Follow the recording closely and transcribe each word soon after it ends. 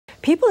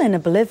People in a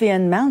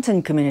Bolivian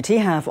mountain community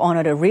have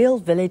honoured a real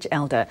village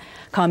elder.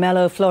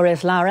 Carmelo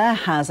Flores Laura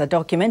has a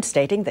document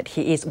stating that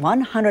he is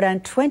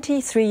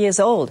 123 years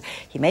old.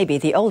 He may be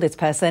the oldest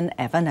person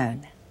ever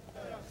known.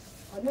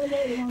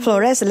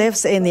 Flores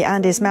lives in the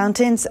Andes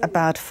Mountains,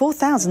 about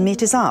 4,000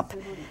 metres up.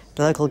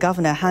 The local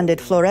governor handed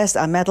Flores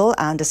a medal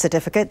and a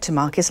certificate to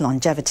mark his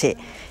longevity.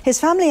 His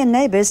family and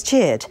neighbours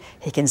cheered.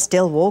 He can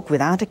still walk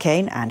without a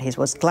cane and he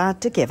was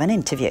glad to give an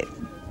interview.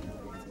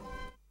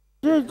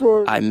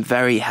 I'm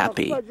very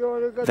happy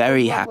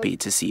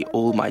to see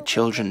all my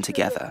children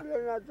together.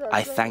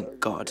 I thank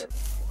God.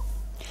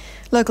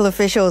 Local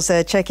officials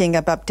are checking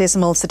a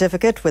baptismal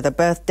certificate with a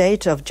birth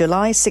date of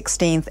July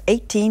 16,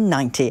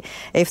 1890.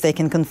 If they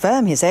can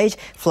confirm his age,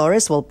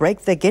 Flores will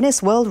break the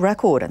Guinness World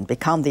Record and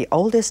become the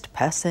oldest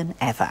person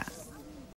ever.